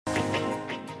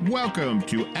Welcome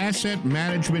to Asset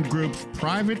Management Group's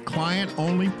private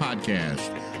client-only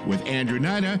podcast with Andrew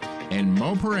Nida and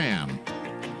Mo Param.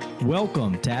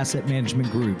 Welcome to Asset Management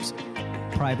Group's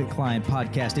private client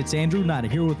podcast. It's Andrew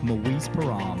Nida here with Moise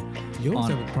Param. You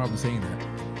always have a problem saying that.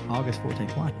 August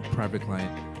 14th. Why? Private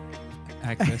client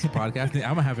access podcast.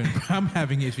 I'm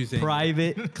having issues saying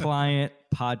private client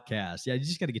podcast. Yeah, you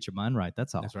just got to get your mind right.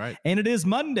 That's all. That's right. And it is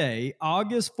Monday,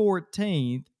 August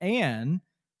 14th. And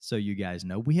so you guys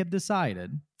know, we have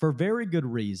decided, for very good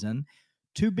reason,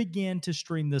 to begin to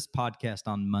stream this podcast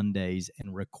on Mondays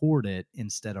and record it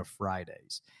instead of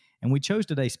Fridays. And we chose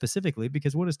today specifically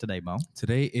because what is today, Mo?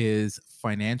 Today is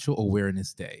Financial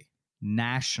Awareness Day.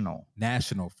 National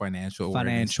Financial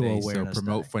Awareness Day. So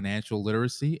promote financial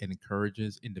literacy and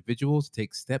encourages individuals to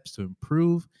take steps to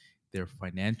improve their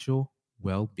financial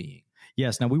well-being.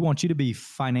 Yes. Now, we want you to be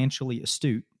financially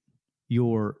astute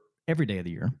every day of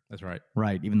the year. That's right.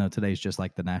 Right. Even though today's just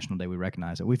like the national day, we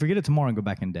recognize it. We forget it tomorrow and go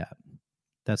back in debt.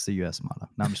 That's the U.S. motto.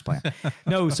 No, I'm just playing.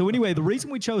 No. So anyway, the reason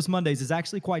we chose Mondays is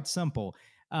actually quite simple.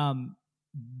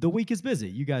 The week is busy.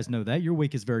 You guys know that. Your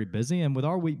week is very busy. And with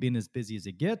our week being as busy as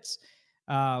it gets,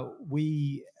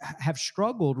 we have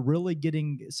struggled really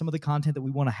getting some of the content that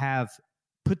we want to have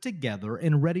put together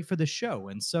and ready for the show.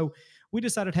 And so we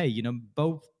decided, hey,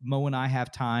 both Mo and I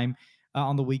have time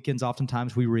on the weekends.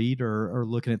 Oftentimes we read or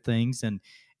looking at things.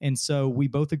 And so we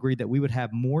both agreed that we would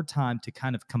have more time to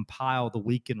kind of compile the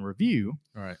weekend review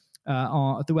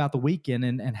throughout the weekend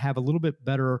and have a little bit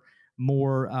better,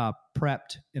 more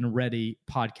prepped and ready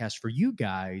podcast for you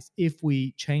guys if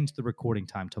we change the recording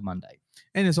time to Monday.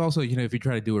 And it's also, if you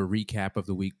try to do a recap of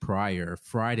the week prior,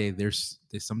 Friday, there's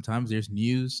sometimes there's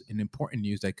news and important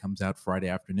news that comes out Friday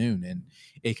afternoon, and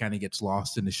it kind of gets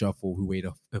lost in the shuffle. We wait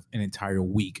an entire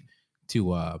week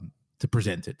to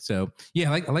present it. So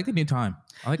yeah, I like the new time.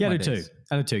 I do too.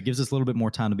 It gives us a little bit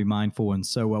more time to be mindful. And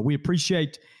so we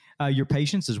appreciate your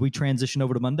patience as we transition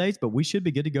over to Mondays, but we should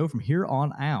be good to go from here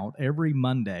on out every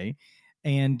Monday.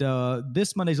 And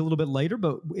this Monday's a little bit later,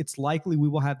 but it's likely we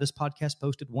will have this podcast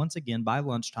posted once again by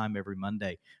lunchtime every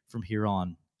Monday from here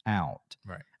on out.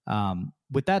 Right.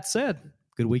 With that said,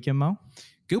 good weekend, Mo?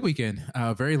 Good weekend.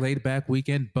 Very laid back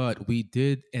weekend, but we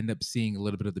did end up seeing a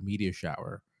little bit of the meteor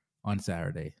shower on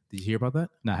Saturday. Did you hear about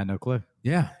that? No, I had no clue.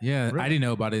 Yeah. Really? I didn't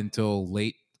know about it until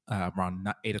late, around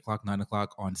 8 o'clock, 9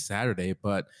 o'clock on Saturday.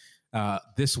 But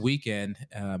this weekend,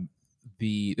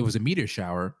 there was a meteor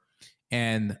shower.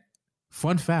 And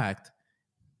fun fact,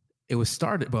 there was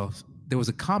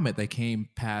a comet that came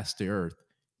past the Earth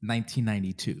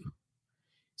 1992.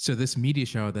 So this meteor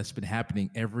shower that's been happening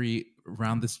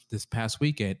around this past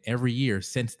weekend, every year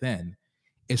since then,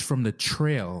 is from the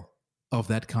trail of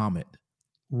that comet.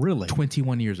 Really?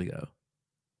 21 years ago.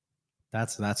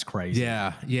 That's crazy.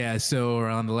 Yeah. So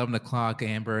around 11 o'clock,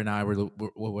 Amber and I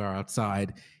were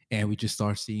outside, and we just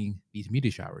started seeing these meteor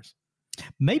showers.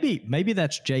 Maybe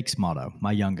that's Jake's motto,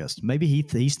 my youngest. Maybe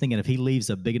he's thinking if he leaves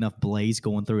a big enough blaze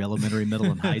going through elementary, middle,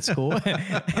 and high school,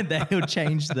 and that he'll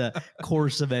change the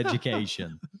course of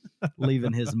education,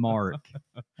 leaving his mark.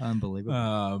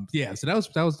 Unbelievable. So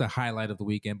that was the highlight of the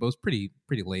weekend, but it was pretty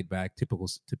laid back,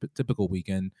 typical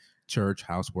weekend, church,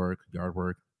 housework, yard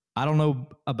work. I don't know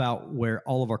about where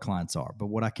all of our clients are, but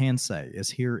what I can say is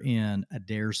here in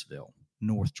Adairsville,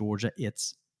 North Georgia,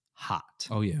 it's hot.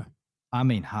 Oh yeah. I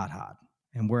mean, hot.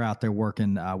 And we're out there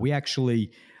working. We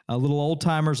actually, little old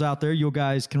timers out there, you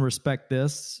guys can respect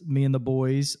this. Me and the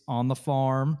boys on the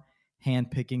farm,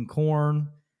 hand picking corn,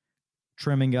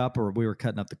 trimming up, or we were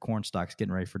cutting up the corn stalks,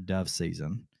 getting ready for dove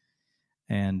season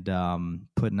and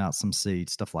putting out some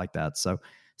seeds, stuff like that. So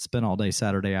spent all day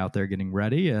Saturday out there getting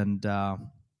ready. And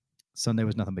Sunday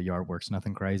was nothing but yard work, so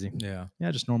nothing crazy. Yeah,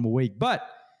 just normal week. But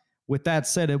with that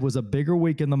said, it was a bigger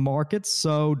week in the market.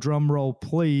 So drum roll,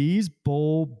 please.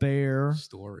 Bull Bear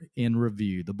story in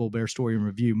review. The Bull Bear story in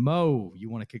review. Mo, you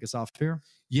want to kick us off here?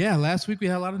 Yeah, last week we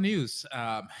had a lot of news.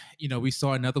 We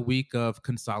saw another week of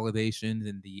consolidation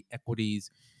in the equities,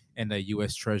 and the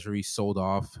U.S. Treasury sold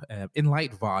off in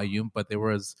light volume, but there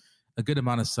was a good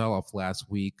amount of sell-off last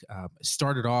week.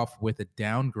 Started off with a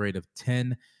downgrade of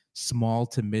 10 small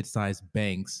to mid-sized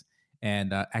banks.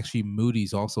 And actually,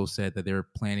 Moody's also said that they're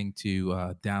planning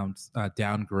to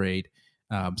downgrade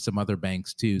some other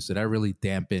banks too. So that really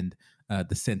dampened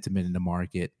the sentiment in the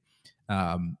market.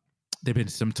 There've been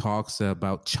some talks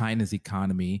about China's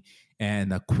economy,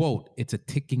 and quote, "It's a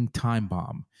ticking time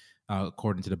bomb,"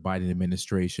 according to the Biden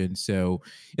administration. So,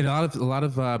 a lot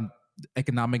of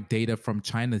economic data from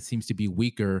China seems to be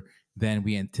weaker than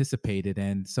we anticipated,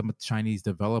 and some Chinese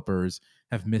developers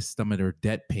have missed some of their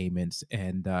debt payments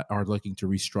and are looking to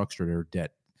restructure their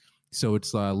debt. So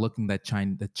it's looking that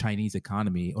the Chinese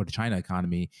economy or the China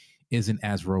economy isn't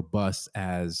as robust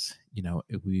as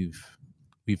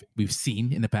we've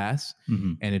seen in the past,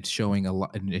 and it's showing a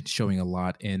lot. And it's showing a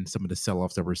lot in some of the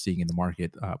sell-offs that we're seeing in the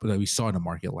market, that we saw in the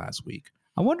market last week.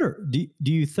 I wonder, do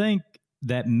you think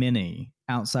that many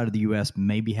outside of the U.S.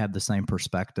 maybe have the same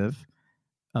perspective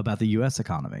about the U.S.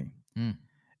 economy?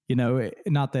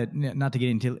 Not to get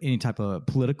into any type of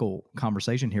political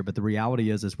conversation here, but the reality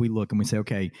is we look and we say,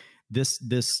 okay,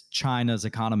 this China's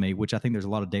economy, which I think there's a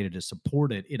lot of data to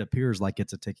support it, it appears like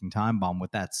it's a ticking time bomb.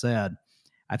 With that said,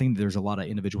 I think there's a lot of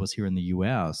individuals here in the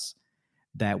U.S.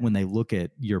 that when they look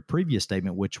at your previous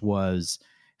statement, which was,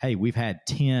 hey, we've had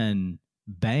 10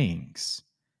 banks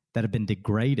that have been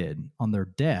degraded on their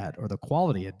debt or the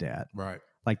quality of debt. Right.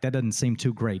 Like that doesn't seem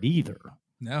too great either.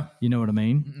 No. You know what I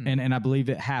mean? Mm-mm. And I believe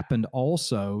it happened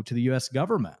also to the U.S.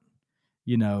 government,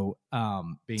 being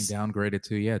downgraded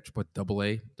to, what,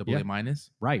 AA minus?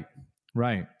 Right.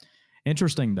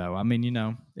 Interesting though. I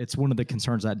mean, it's one of the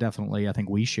concerns that definitely I think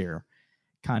we share,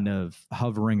 kind of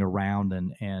hovering around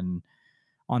and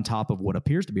on top of what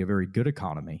appears to be a very good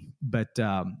economy. But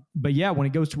yeah, when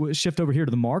it goes to shift over here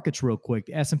to the markets real quick,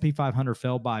 S&P 500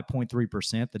 fell by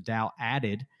 0.3%. The Dow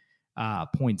added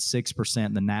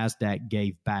 0.6%. The NASDAQ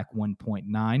gave back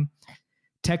 1.9%.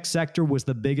 Tech sector was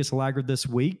the biggest laggard this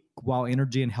week, while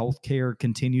energy and healthcare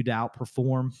continued to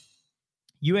outperform.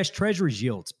 U.S. Treasuries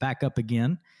yields back up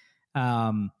again.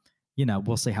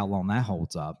 We'll see how long that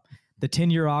holds up. The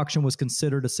 10-year auction was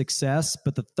considered a success,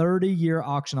 but the 30-year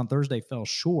auction on Thursday fell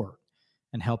short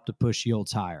and helped to push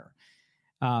yields higher.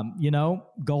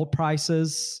 Gold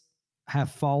prices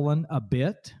have fallen a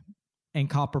bit, and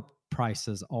copper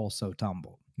prices also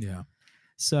tumbled. Yeah.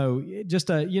 So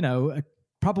just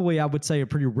probably I would say a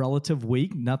pretty relative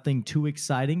week. Nothing too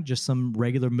exciting, just some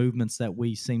regular movements that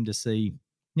we seem to see,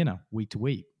 week to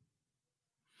week.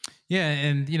 Yeah,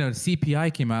 and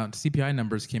CPI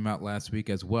numbers came out last week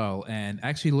as well, and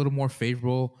actually a little more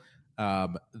favorable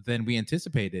than we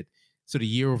anticipated. So the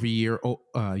year-over-year,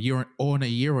 on a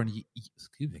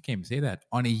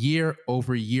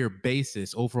year-over-year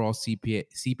basis, overall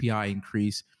CPI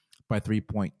increased by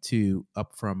 3.2,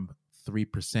 up from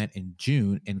 3% in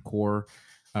June, and core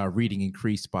reading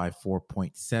increased by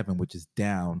 4.7, which is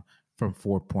down from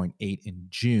 4.8 in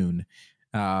June.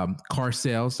 Car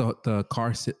sales, so the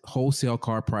wholesale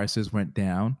car prices went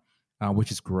down, which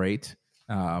is great.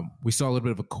 We saw a little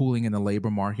bit of a cooling in the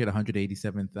labor market,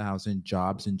 187,000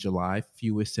 jobs in July,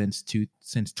 fewest since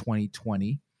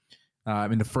 2020.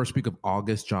 In the first week of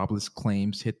August, jobless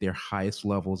claims hit their highest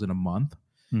levels in a month.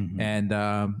 Mm-hmm.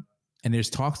 And there's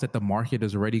talks that the market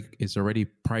is already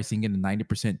pricing in a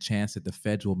 90% chance that the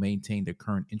Feds will maintain their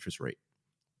current interest rate.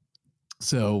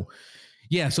 So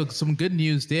some good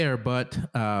news there, but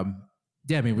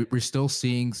we're still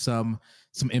seeing some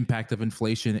impact of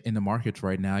inflation in the markets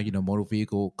right now. Motor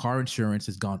vehicle car insurance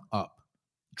has gone up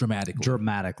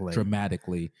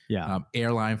dramatically. Yeah.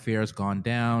 Airline fares gone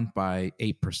down by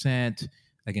 8%.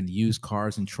 Again, used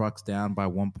cars and trucks down by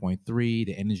 1.3%.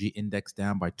 The energy index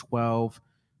down by 12%.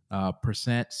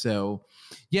 So,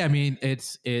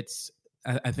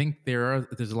 I think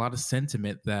there's a lot of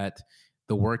sentiment that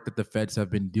the work that the Feds have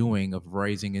been doing of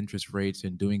raising interest rates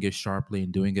and doing it sharply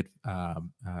and doing it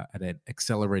at an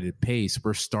accelerated pace,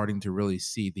 we're starting to really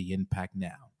see the impact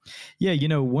now.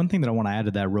 Yeah, one thing that I want to add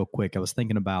to that real quick, I was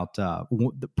thinking about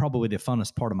probably the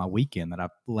funnest part of my weekend that I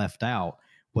left out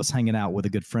was hanging out with a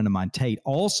good friend of mine, Tate,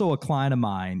 also a client of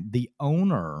mine, the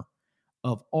owner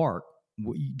of ARC.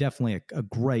 Definitely a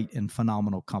great and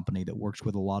phenomenal company that works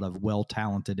with a lot of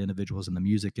well-talented individuals in the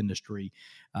music industry,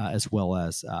 as well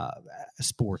as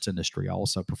sports industry,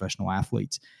 also professional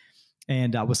athletes.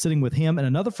 And I was sitting with him and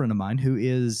another friend of mine who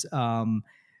is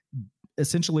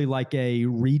essentially like a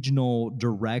regional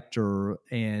director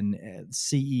and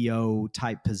CEO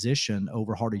type position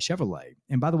over Hardy Chevrolet.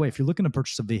 And by the way, if you're looking to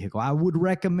purchase a vehicle, I would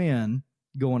recommend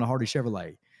going to Hardy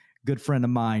Chevrolet. Good friend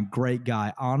of mine, great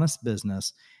guy, honest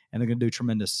business. And they're going to do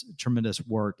tremendous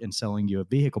work in selling you a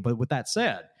vehicle. But with that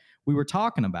said, we were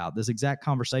talking about this exact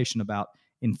conversation about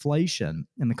inflation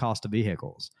and the cost of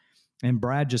vehicles. And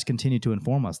Brad just continued to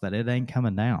inform us that it ain't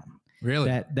coming down. Really?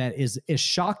 That is as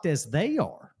shocked as they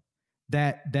are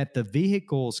that the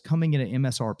vehicles coming in at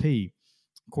MSRP,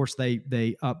 of course,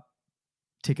 they up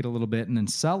ticket a little bit and then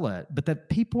sell it, but that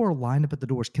people are lined up at the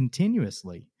doors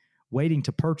continuously waiting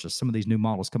to purchase some of these new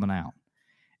models coming out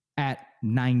at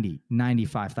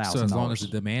 $95,000. So as long as the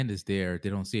demand is there, they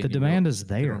don't see the demand is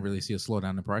there. They don't really see a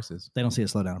slowdown in prices. They don't see a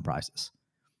slowdown in prices.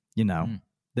 The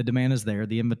demand is there.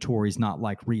 The inventory is not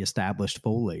like reestablished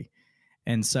fully.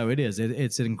 And so it is.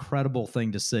 It's an incredible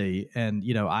thing to see. And,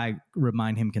 you know, I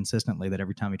remind him consistently that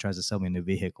every time he tries to sell me a new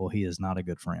vehicle, he is not a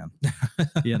good friend,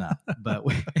 you know. But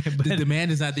the demand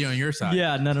is not there on your side.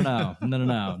 Yeah, no,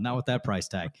 not with that price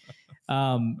tag.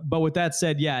 But with that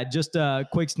said, yeah, just a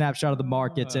quick snapshot of the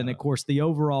markets. And, of course, the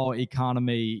overall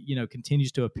economy, you know,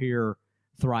 continues to appear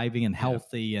thriving and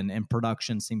healthy, and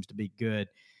production seems to be good.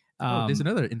 There's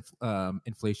another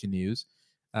inflation news.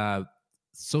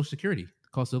 Social Security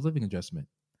cost of living adjustment.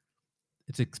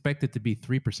 It's expected to be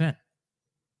 3%.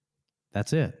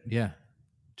 That's it. Yeah,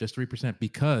 just 3%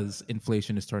 because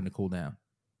inflation is starting to cool down.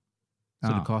 So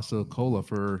the cost of COLA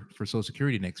for Social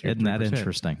Security next year. Isn't that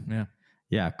interesting? Yeah.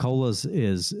 Yeah, COLA's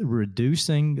is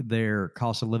reducing their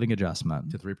cost of living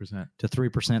adjustment to 3%. To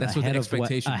 3%. That's what the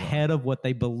expectation ahead of what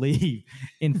they believe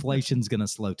inflation's going to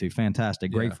slow to.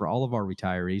 Fantastic. Great for all of our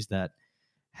retirees that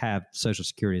have Social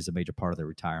Security as a major part of their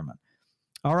retirement.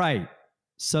 All right.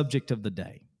 Subject of the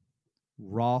day,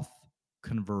 Roth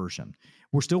conversion.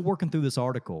 We're still working through this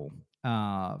article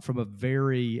from a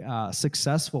very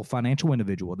successful financial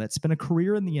individual that spent a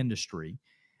career in the industry,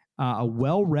 a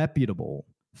well-reputable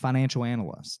financial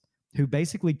analyst who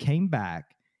basically came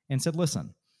back and said,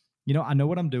 listen, you know, I know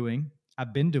what I'm doing.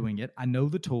 I've been doing it. I know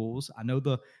the tools. I know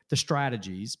the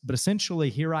strategies. But essentially,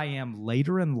 here I am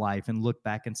later in life and look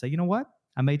back and say, you know what?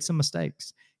 I made some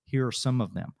mistakes. Here are some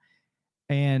of them.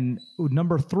 And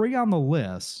number 3 on the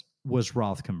list was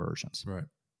Roth conversions. Right.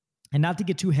 And not to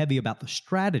get too heavy about the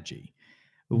strategy,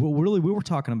 what really we were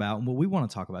talking about and what we want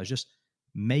to talk about is just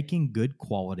making good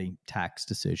quality tax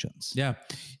decisions. Yeah.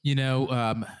 You know,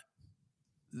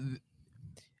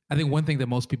 I think one thing that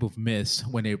most people miss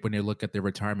when they look at their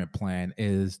retirement plan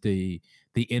is the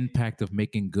impact of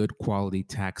making good quality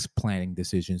tax planning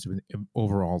decisions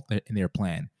overall in their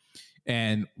plan.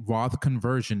 And Roth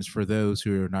conversions, for those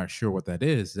who are not sure what that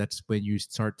is, that's when you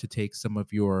start to take some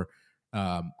of your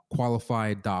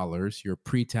qualified dollars, your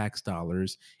pre-tax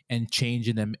dollars, and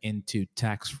changing them into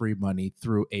tax-free money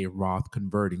through a Roth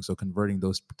converting. So converting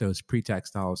those pre-tax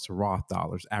dollars to Roth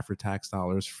dollars, after-tax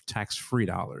dollars, tax-free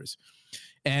dollars.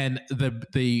 And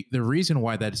the reason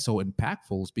why that is so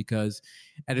impactful is because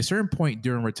at a certain point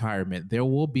during retirement, there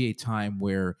will be a time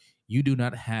where you do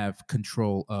not have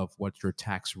control of what your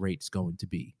tax rate's going to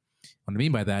be. What I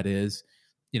mean by that is,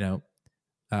 you know,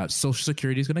 Social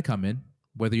Security is going to come in,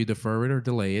 whether you defer it or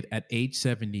delay it. At age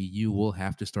 70, you will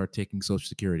have to start taking Social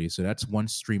Security. So that's one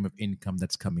stream of income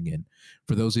that's coming in.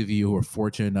 For those of you who are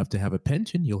fortunate enough to have a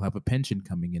pension, you'll have a pension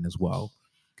coming in as well.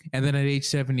 And then at age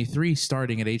 73,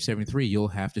 starting at age 73, you'll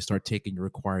have to start taking your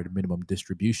required minimum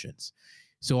distributions.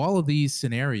 So all of these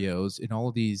scenarios and all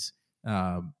of these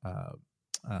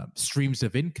streams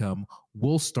of income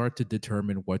will start to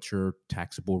determine what your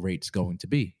taxable rate's going to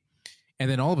be. And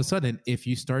then all of a sudden, if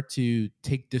you start to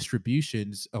take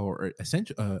distributions or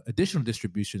additional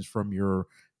distributions from your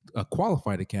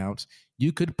qualified accounts,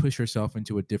 you could push yourself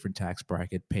into a different tax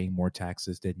bracket, paying more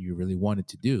taxes than you really wanted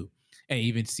to do, and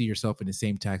even see yourself in the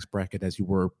same tax bracket as you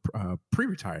were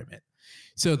pre-retirement.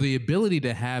 So the ability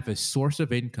to have a source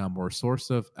of income or a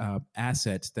source of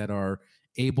assets that are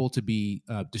able to be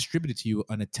distributed to you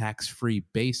on a tax-free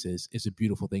basis is a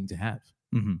beautiful thing to have.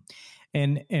 Mm-hmm.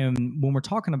 And when we're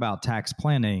talking about tax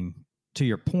planning, to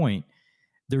your point,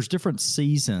 there's different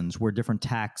seasons where different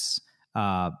tax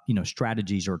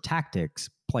strategies or tactics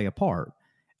play a part.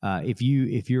 If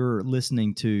you're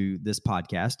listening to this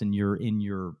podcast and you're in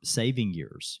your saving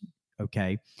years,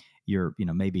 okay, you're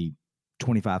maybe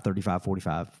 25, 35,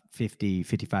 45, 50,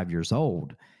 55 years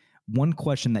old. One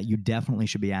question that you definitely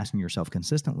should be asking yourself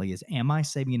consistently is, am I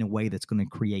saving in a way that's going to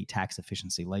create tax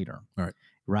efficiency later?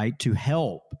 Right? To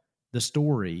help the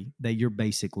story that you're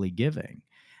basically giving.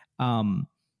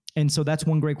 And so that's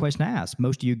one great question to ask.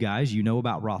 Most of you guys, you know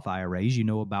about Roth IRAs, you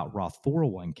know about Roth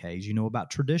 401ks, you know about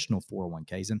traditional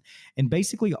 401ks. And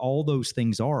basically all those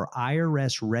things are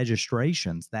IRS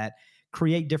registrations that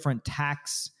create different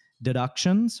tax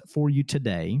deductions for you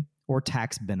today or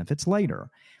tax benefits later.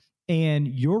 And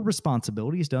your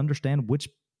responsibility is to understand which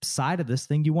side of this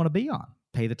thing you want to be on.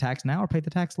 Pay the tax now or pay the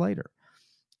tax later.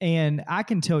 And I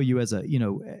can tell you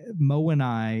Mo and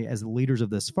I, as the leaders of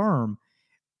this firm,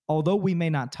 although we may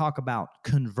not talk about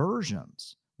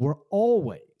conversions, we're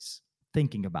always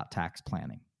thinking about tax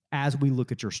planning. As we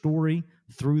look at your story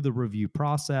through the review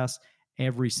process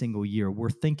every single year, we're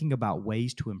thinking about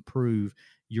ways to improve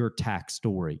your tax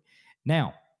story.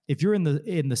 Now, if you're in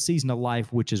the season of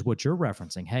life, which is what you're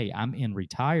referencing, hey, I'm in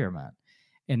retirement.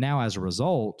 And now as a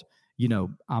result,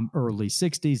 I'm early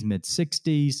 60s, mid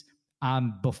 60s.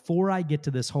 Before I get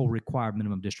to this whole required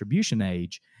minimum distribution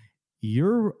age,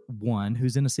 you're one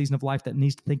who's in a season of life that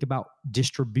needs to think about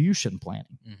distribution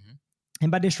planning. Mm-hmm.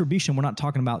 And by distribution, we're not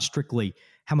talking about strictly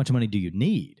how much money do you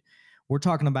need. We're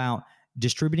talking about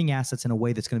distributing assets in a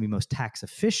way that's going to be most tax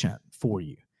efficient for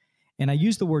you. And I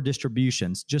use the word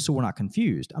distributions just so we're not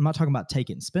confused. I'm not talking about take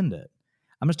it and spend it.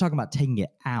 I'm just talking about taking it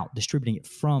out, distributing it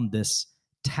from this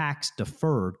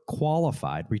tax-deferred,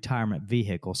 qualified retirement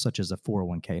vehicle, such as a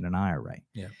 401k and an IRA.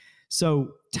 Yeah.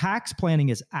 So tax planning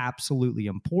is absolutely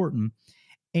important.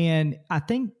 And I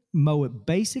think, Mo, it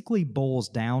basically boils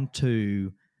down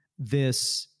to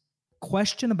this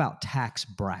question about tax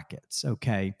brackets,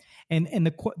 okay? And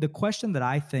the question that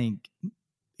I think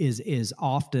is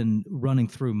often running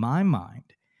through my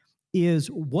mind is,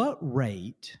 what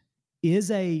rate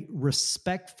is a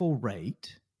respectful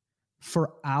rate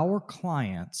for our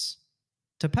clients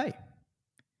to pay?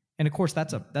 And of course,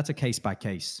 that's a case by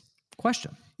case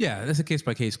question. Yeah, that's a case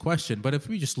by case question. But if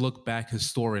we just look back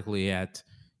historically at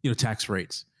tax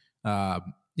rates,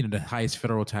 the highest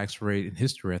federal tax rate in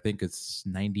history, I think it's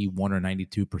 91 or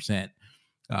 92%.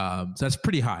 So that's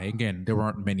pretty high. Again, there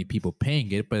weren't many people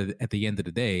paying it, but at the end of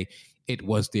the day, it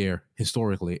was there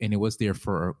historically, and it was there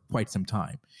for quite some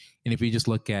time. And if we just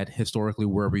look at historically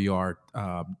where we are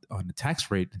on the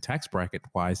tax rate and tax bracket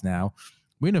wise now,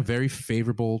 we're in a very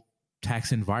favorable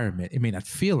tax environment. It may not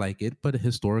feel like it, but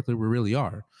historically we really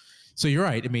are. So you're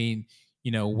right. I mean,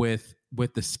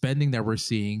 with the spending that we're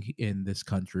seeing in this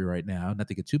country right now, not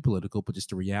to get too political, but just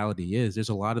the reality is there's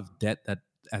a lot of debt that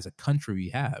as a country we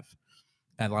have,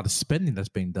 and a lot of spending that's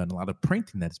being done, a lot of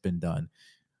printing that's been done.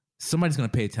 Somebody's going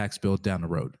to pay a tax bill down the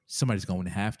road. Somebody's going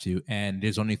to have to. And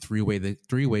there's only three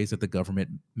ways that the government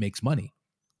makes money.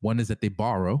 One is that they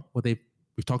borrow.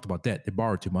 We've talked about debt. They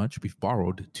borrow too much. We've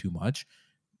borrowed too much.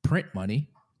 Print money.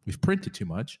 We've printed too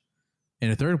much.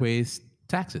 And the third way is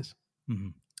taxes. Mm-hmm.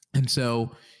 And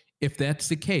so if that's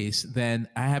the case, then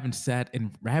I haven't sat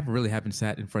in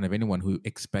front of anyone who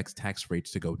expects tax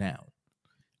rates to go down.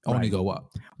 Only go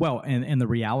up. Well, and the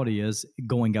reality is,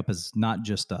 going up is not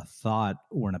just a thought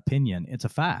or an opinion. It's a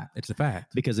fact. It's a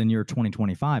fact. Because in year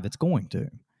 2025, it's going to.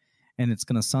 And it's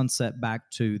going to sunset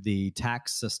back to the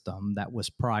tax system that was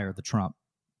prior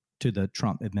to the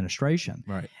Trump administration.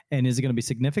 Right. And is it going to be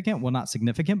significant? Well, not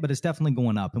significant, but it's definitely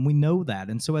going up. And we know that.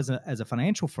 And so as a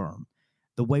financial firm,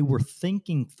 the way we're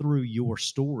thinking through your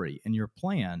story and your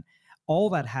plan, all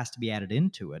that has to be added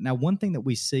into it. Now, one thing that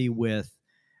we see with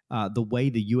the way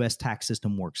the U.S. tax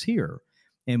system works here,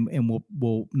 and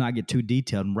we'll not get too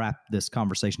detailed and wrap this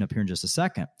conversation up here in just a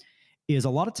second, is a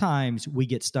lot of times we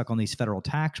get stuck on these federal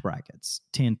tax brackets,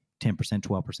 10%,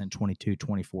 12%, 22,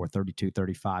 24, 32,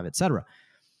 35, et cetera.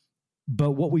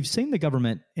 But what we've seen the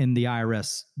government and the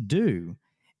IRS do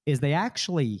is they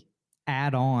actually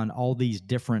add on all these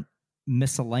different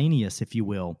miscellaneous, if you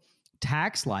will,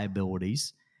 tax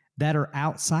liabilities that are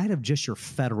outside of just your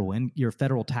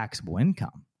federal taxable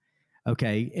income.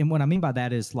 Okay. And what I mean by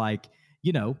that is, like,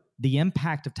 the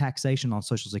impact of taxation on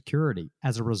Social Security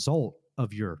as a result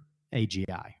of your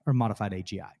AGI or modified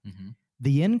AGI, mm-hmm.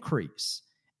 the increase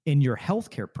in your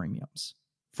healthcare premiums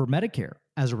for Medicare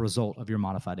as a result of your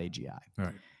modified AGI,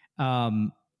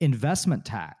 right. Investment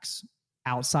tax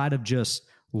outside of just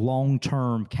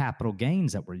long-term capital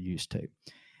gains that we're used to.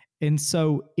 And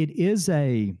so it's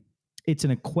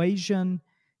an equation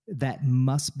that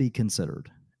must be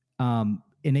considered.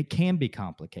 And it can be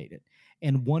complicated.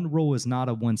 And one rule is not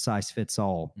a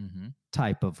one-size-fits-all mm-hmm.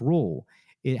 type of rule.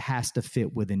 It has to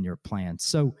fit within your plan.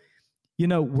 So,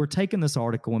 we're taking this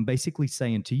article and basically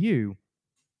saying to you,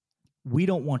 we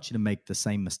don't want you to make the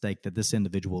same mistake that this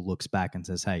individual looks back and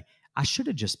says, hey, I should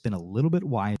have just been a little bit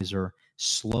wiser,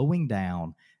 slowing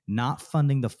down, not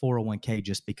funding the 401k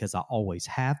just because I always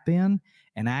have been,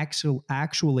 and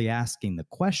actually asking the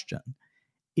question,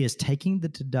 is taking the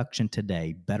deduction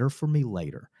today better for me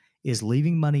later? Is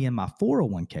leaving money in my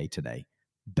 401k today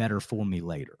better for me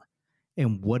later?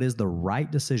 And what is the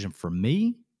right decision for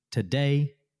me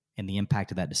today and the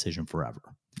impact of that decision forever?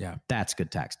 Yeah. That's good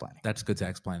tax planning. That's good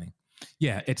tax planning.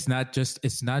 Yeah. It's not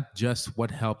just what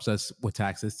helps us with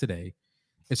taxes today.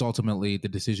 It's ultimately the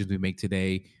decisions we make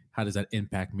today. How does that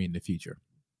impact me in the future?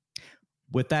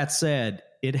 With that said,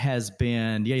 it has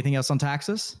been, anything else on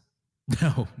taxes?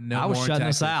 No. I was shutting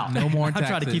us out. No more taxes. I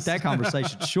try to keep that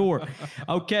conversation short.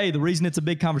 Okay, the reason it's a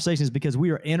big conversation is because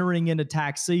we are entering into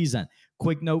tax season.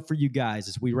 Quick note for you guys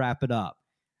as we wrap it up.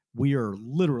 We are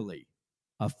literally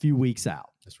a few weeks out.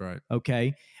 That's right.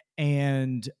 Okay,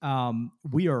 and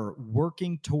we are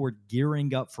working toward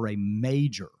gearing up for a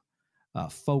major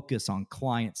focus on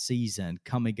client season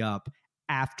coming up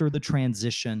after the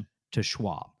transition to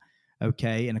Schwab.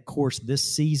 Okay. And of course, this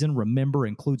season, remember,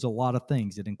 includes a lot of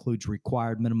things. It includes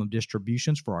required minimum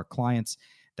distributions for our clients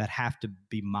that have to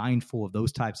be mindful of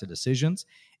those types of decisions.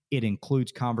 It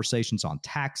includes conversations on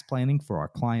tax planning for our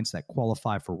clients that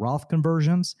qualify for Roth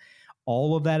conversions.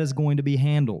 All of that is going to be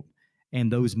handled.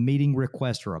 And those meeting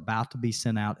requests are about to be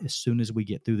sent out as soon as we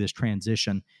get through this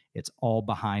transition. It's all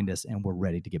behind us and we're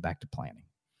ready to get back to planning.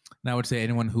 Now, I would say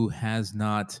anyone who has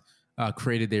not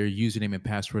created their username and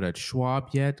password at Schwab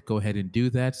yet, go ahead and do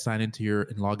that. Sign into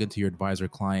and log into your advisor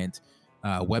client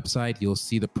website. You'll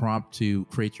see the prompt to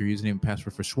create your username and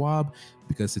password for Schwab,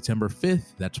 because September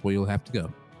 5th, that's where you'll have to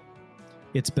go.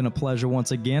 It's been a pleasure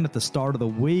once again at the start of the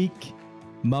week.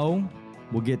 Mo,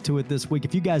 we'll get to it this week.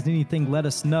 If you guys need anything, let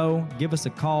us know. Give us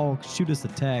a call, shoot us a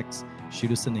text,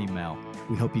 shoot us an email.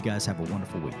 We hope you guys have a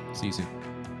wonderful week. See you soon.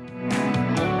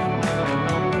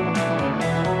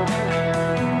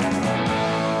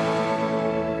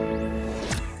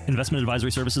 Investment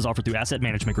advisory services offered through Asset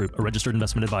Management Group, a registered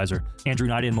investment advisor. Andrew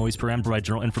Nida and Moise Paran provide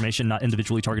general information, not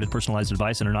individually targeted personalized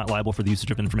advice, and are not liable for the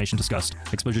usage of information discussed.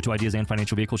 Exposure to ideas and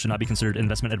financial vehicles should not be considered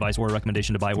investment advice or a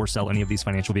recommendation to buy or sell any of these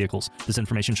financial vehicles. This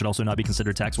information should also not be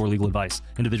considered tax or legal advice.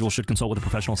 Individuals should consult with a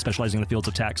professional specializing in the fields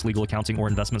of tax, legal, accounting, or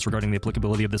investments regarding the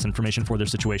applicability of this information for their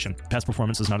situation. Past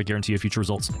performance is not a guarantee of future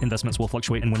results. Investments will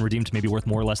fluctuate and when redeemed may be worth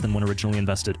more or less than when originally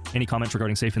invested. Any comments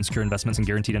regarding safe and secure investments and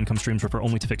guaranteed income streams refer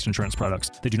only to fixed insurance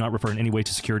products. They do not refer in any way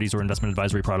to securities or investment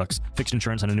advisory products. Fixed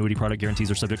insurance and annuity product guarantees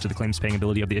are subject to the claims paying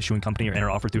ability of the issuing company and are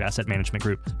offered through Asset Management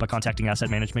Group. By contacting Asset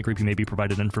Management Group, you may be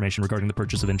provided information regarding the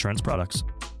purchase of insurance products.